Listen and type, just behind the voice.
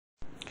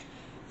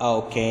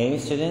Okay,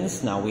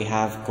 students, now we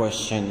have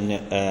question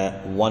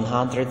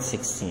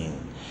 116.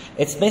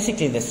 It's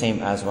basically the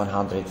same as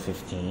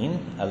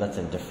 115, a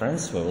little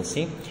difference, we will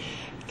see.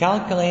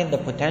 Calculate the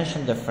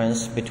potential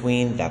difference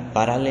between the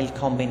parallel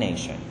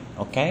combination,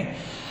 okay?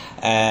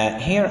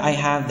 Here I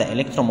have the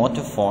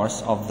electromotive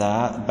force of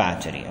the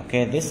battery,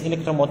 okay? This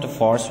electromotive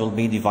force will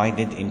be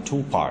divided in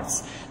two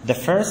parts. The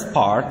first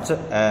part,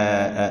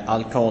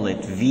 I'll call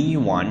it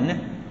V1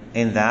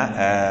 in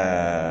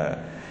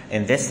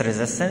this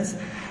resistance.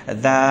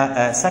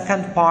 The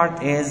second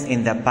part is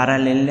in the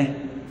parallel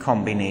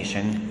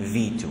combination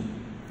V2,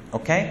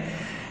 okay?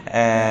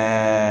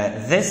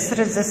 This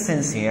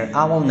resistance here,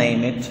 I will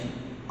name it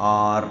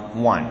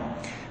R1,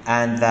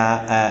 and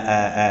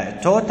the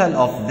total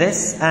of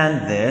this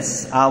and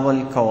this, I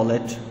will call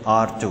it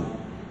R2,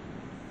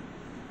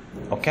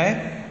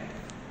 okay?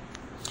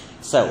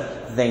 So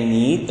they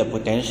need the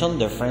potential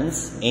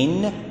difference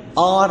in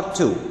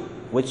R2,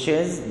 which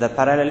is the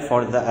parallel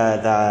for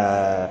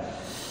the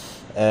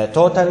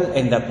total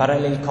in the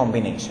parallel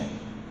combination,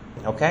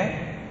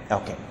 okay?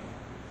 Okay.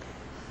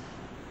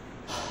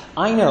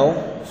 I know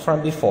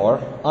from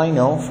before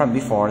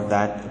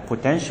that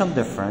potential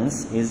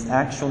difference is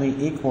actually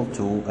equal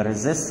to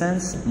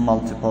resistance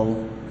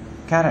multiple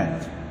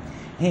current.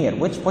 Here,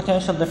 which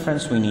potential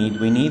difference we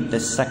need? We need the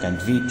second,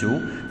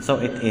 V2, so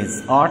it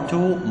is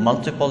R2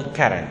 multiple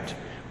current.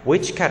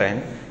 Which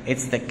current?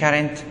 It's the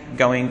current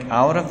going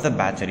out of the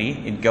battery.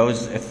 It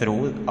goes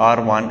through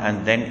R1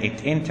 and then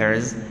it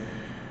enters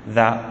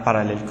the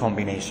parallel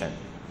combination,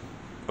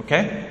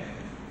 okay?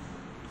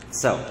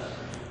 So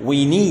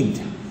we need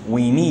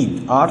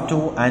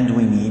R2 and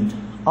we need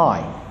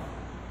I.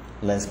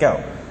 Let's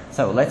go.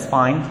 So let's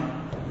find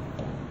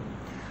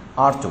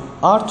R2.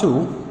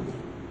 R2,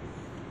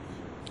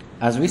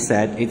 as we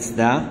said, it's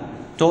the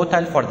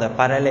total for the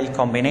parallel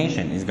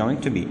combination is going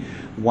to be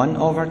 1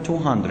 over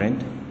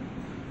 200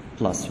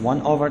 plus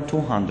 1 over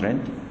 200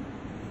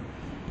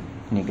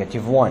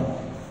 negative 1,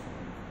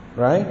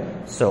 right?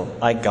 So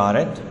I got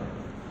it,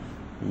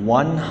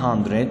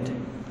 100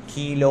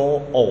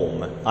 kilo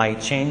ohm. I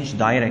change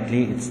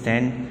directly, it's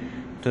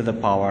 10 to the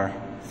power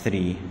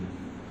 3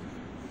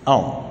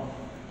 ohm.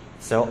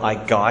 So I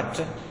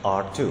got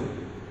R2,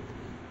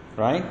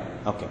 right?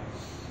 Okay.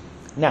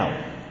 Now,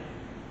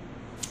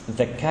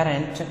 the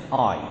current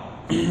I.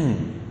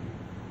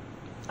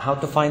 How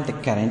to find the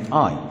current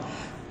I?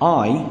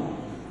 I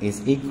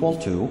is equal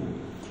to,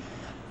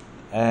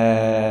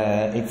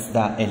 it's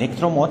the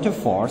electromotive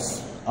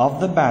force of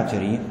the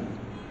battery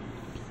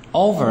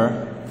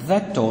over the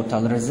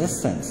total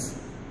resistance.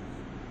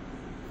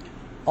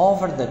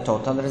 Over the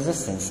total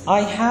resistance.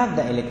 I have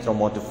the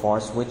electromotive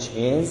force, which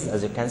is,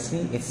 as you can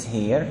see, it's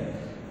here,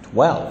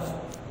 12,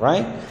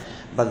 right?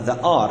 But the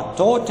R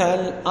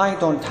total, I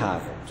don't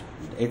have it.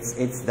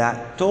 It's the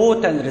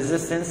total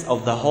resistance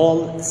of the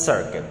whole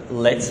circuit.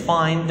 Let's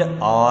find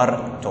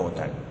R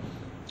total.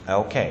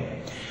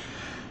 Okay.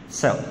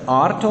 So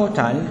R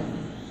total,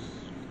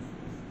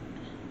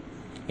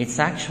 it's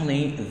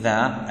actually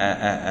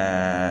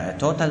the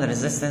total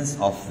resistance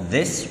of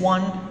this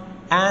one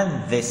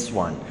and this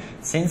one.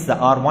 Since the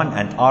R1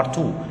 and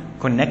R2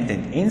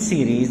 connected in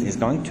series is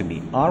going to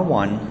be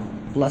R1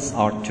 plus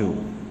R2.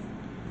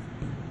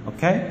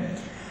 Okay?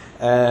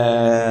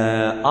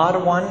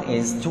 R1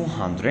 is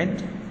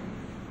 200.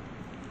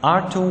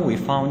 R2 we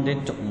found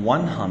it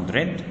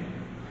 100.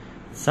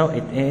 So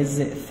it is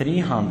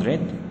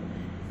 300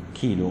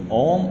 kilo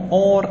ohm,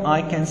 or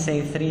I can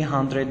say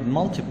 300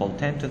 multiple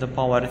 10 to the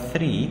power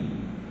 3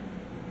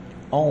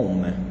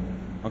 ohm.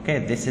 Okay,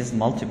 this is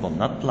multiple,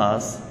 not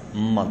plus,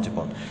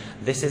 multiple.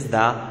 This is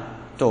the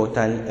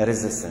total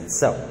resistance.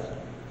 So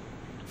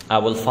I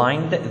will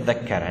find the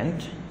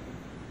current.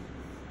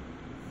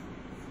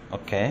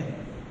 Okay,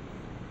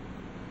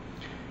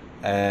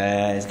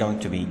 it's going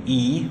to be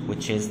E,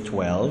 which is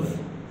 12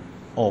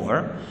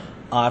 over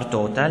R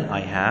total.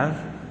 I have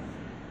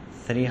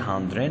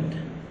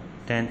 300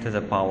 10 to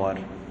the power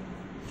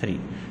 3.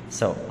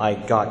 So I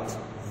got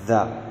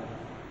the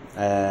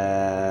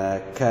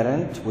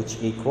current, which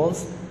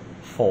equals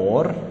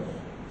 4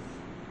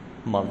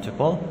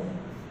 multiple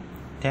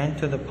 10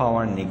 to the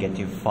power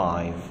negative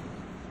 5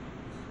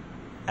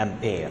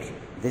 ampere.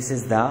 This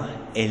is the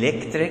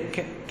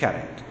electric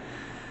current.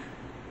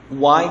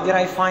 Why did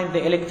I find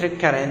the electric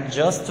current?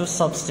 Just to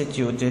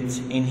substitute it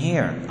in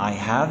here. I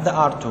have the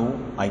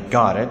R2, I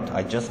got it,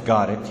 I just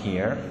got it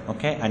here,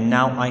 okay, and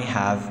now I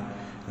have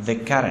the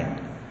current.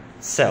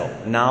 So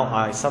now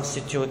I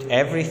substitute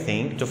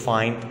everything to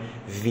find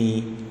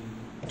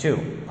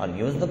V2. I'll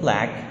use the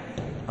black.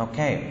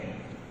 Okay.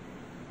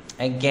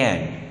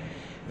 Again,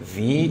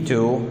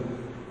 V2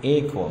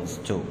 equals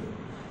to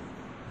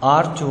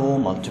R2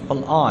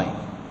 multiple I.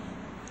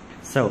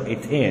 So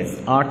it is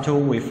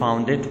R2, we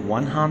found it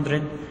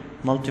 100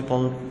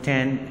 multiple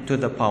 10 to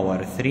the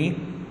power 3.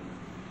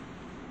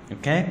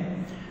 Okay.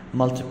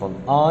 Multiple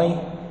I.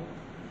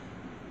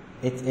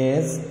 It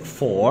is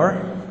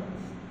 4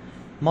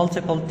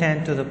 multiple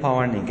 10 to the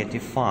power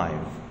negative 5.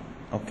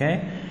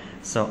 Okay,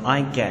 so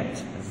I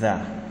get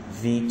the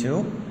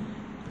V2,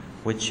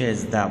 which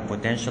is the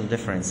potential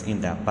difference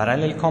in the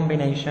parallel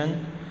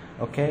combination,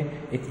 okay,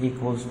 it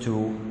equals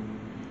to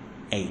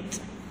 8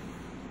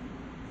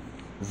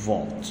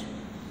 volt.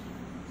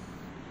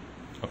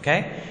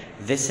 Okay,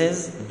 this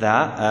is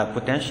the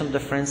potential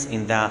difference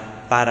in the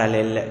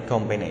parallel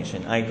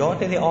combination. I go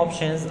to the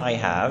options I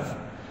have,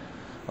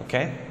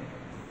 okay,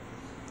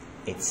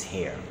 it's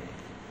here.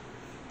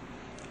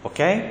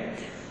 Okay,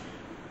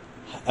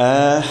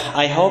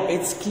 I hope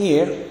it's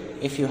clear.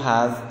 If you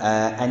have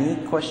any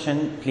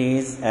question,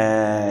 please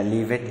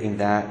leave it in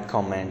the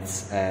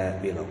comments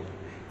below.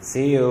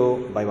 See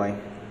you. Bye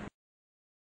bye.